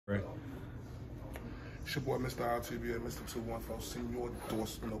It's your boy, Mr. IOTBA, Mr. 214, Senor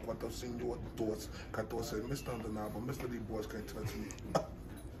Dos, you know, cuanto Senor Dos, 14, Mr. Undeniable, Mr. These boys can't touch me.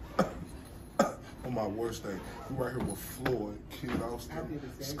 On my worst day, we right here with Floyd, Kid Austin,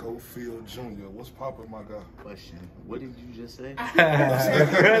 Schofield Jr. What's poppin', my guy? Question. What did you just say?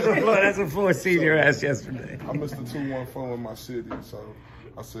 That's a Floyd seen your ass yesterday. I'm Mr. 214 in my city, so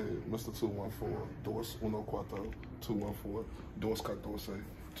I said Mr. 214, Dos, uno cuatro, 214, Dos 14,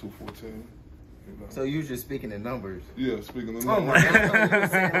 214. You know? So you just speaking in numbers? Yeah, speaking of numbers. Oh my God. You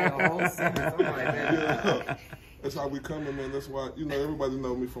saying like a whole sentence. I'm like, yeah. That's how we coming, man. That's why, you know, everybody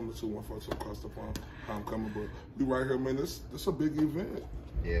know me from the 214 across the pond, how I'm coming, but we right here, man. This a big event.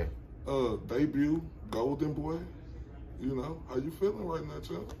 Yeah. Debut, Golden Boy. You know, how you feeling right now,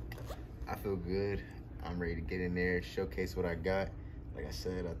 champ? I feel good. I'm ready to get in there, showcase what I got. Like I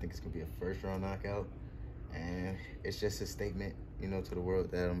said, I think it's gonna be a first-round knockout, and it's just a statement, you know, to the world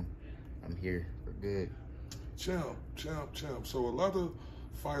that I'm here for good. Champ. So a lot of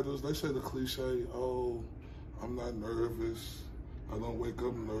fighters, they say the cliche, oh, I'm not nervous. I don't wake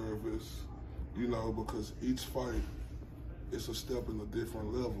up nervous, you know, because each fight is a step in a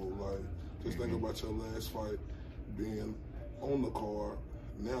different level. Like, just think about your last fight being on the card.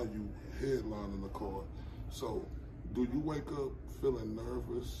 Now you headlining the card. So, do you wake up feeling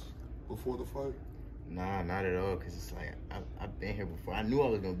nervous before the fight? Nah, not at all, because it's like, I've been here before. I knew I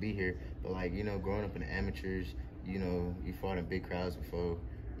was going to be here, but like, you know, growing up in the amateurs, you know, you fought in big crowds before,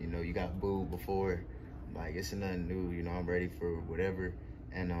 you know, you got booed before. Like, it's nothing new, you know, I'm ready for whatever.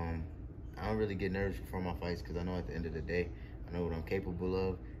 And I don't really get nervous before my fights because I know at the end of the day, I know what I'm capable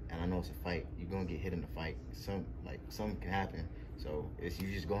of, and I know it's a fight. You're going to get hit in the fight. Something can happen. So it's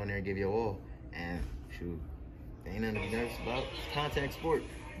you just go in there and give your all, and shoot, there ain't nothing to be nervous about. It's contact sport.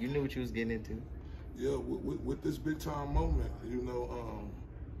 You knew what you was getting into. Yeah, with this big time moment, you know,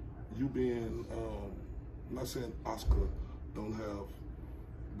 you being, I'm not saying Oscar don't have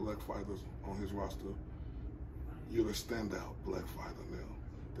black fighters on his roster. You're the standout black fighter now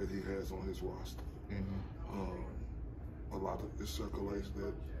that he has on his roster. A lot of it circulates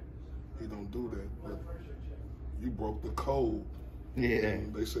that he don't do that, but you broke the code. Yeah.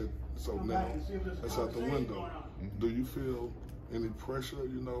 And they said, so now that's out the window. Do you feel any pressure,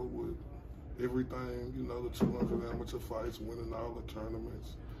 you know, with everything, you know, the 200 amateur fights, winning all the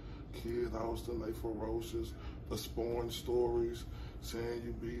tournaments? Kid Austin, they ferocious. The Spawn stories, saying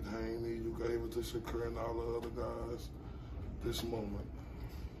you beat Haney, you gave it to Shakur and all the other guys. This moment.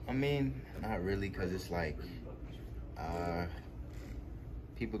 I mean, not really, because it's like,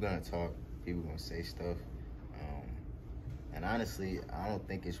 people gonna talk, people gonna say stuff. And honestly, I don't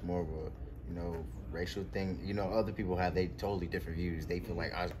think it's more of a, you know, racial thing. You know, other people have they totally different views. They feel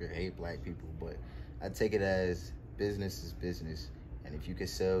like Oscar hate black people, but I take it as business is business. And if you can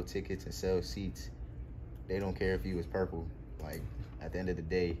sell tickets and sell seats, they don't care if you was purple. Like, at the end of the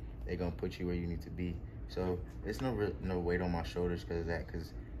day, they're gonna put you where you need to be. So it's no weight on my shoulders because of that.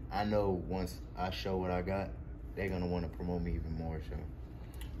 Because I know once I show what I got, they're gonna want to promote me even more. So.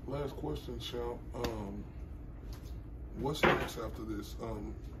 Last question, Shell. What's next after this?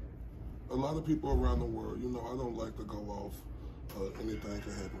 A lot of people around the world, you know, I don't like to go off anything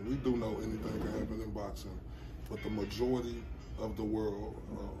can happen. We do know anything can happen in boxing, but the majority of the world,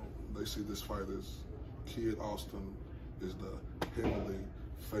 they see this fight as Kid Austin is the heavily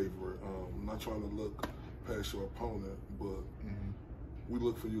favorite. I'm not trying to look past your opponent, but we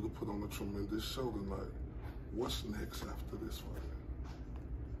look for you to put on a tremendous show tonight. What's next after this fight?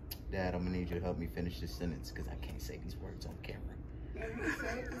 Dad, I'm gonna need you to help me finish this sentence because I can't say these words on camera.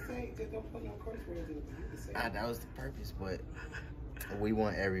 Just don't put no curse words in it. That was the purpose, but we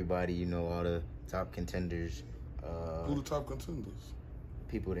want everybody, you know, all the top contenders. Who the top contenders?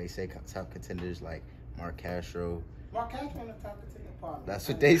 People they say top contenders like Mark Castro. Mark Castro in the top contender part. That's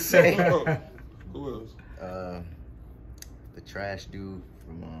what they say. Who else? The trash dude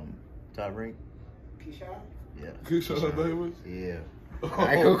from Top Rank. Keyshawn? Yeah. Keyshawn Davis? Yeah.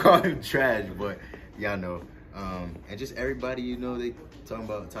 I ain't gonna call him trash, but y'all know. And just everybody, you know, they talking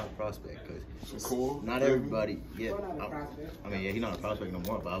about top prospect because cool. Not everybody. Yeah, I mean, yeah, he's not a prospect no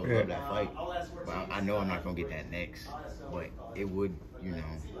more, but I would love that fight. But I know I'm not gonna get that next. But it would, you know,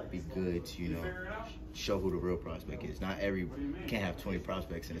 be good to, you know, show who the real prospect is. You can't have 20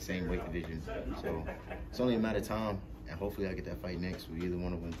 prospects in the same weight division. So it's only a matter of time, and hopefully I get that fight next with either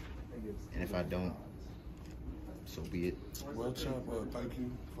one of them. And if I don't, so be it. Well, champ, thank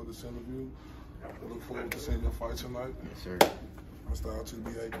you for this interview. I look forward to seeing your fight tonight. Yes, sir. Mr.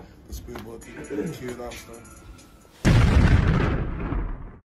 IOTBA, the Spit Bucket, Kid Austin.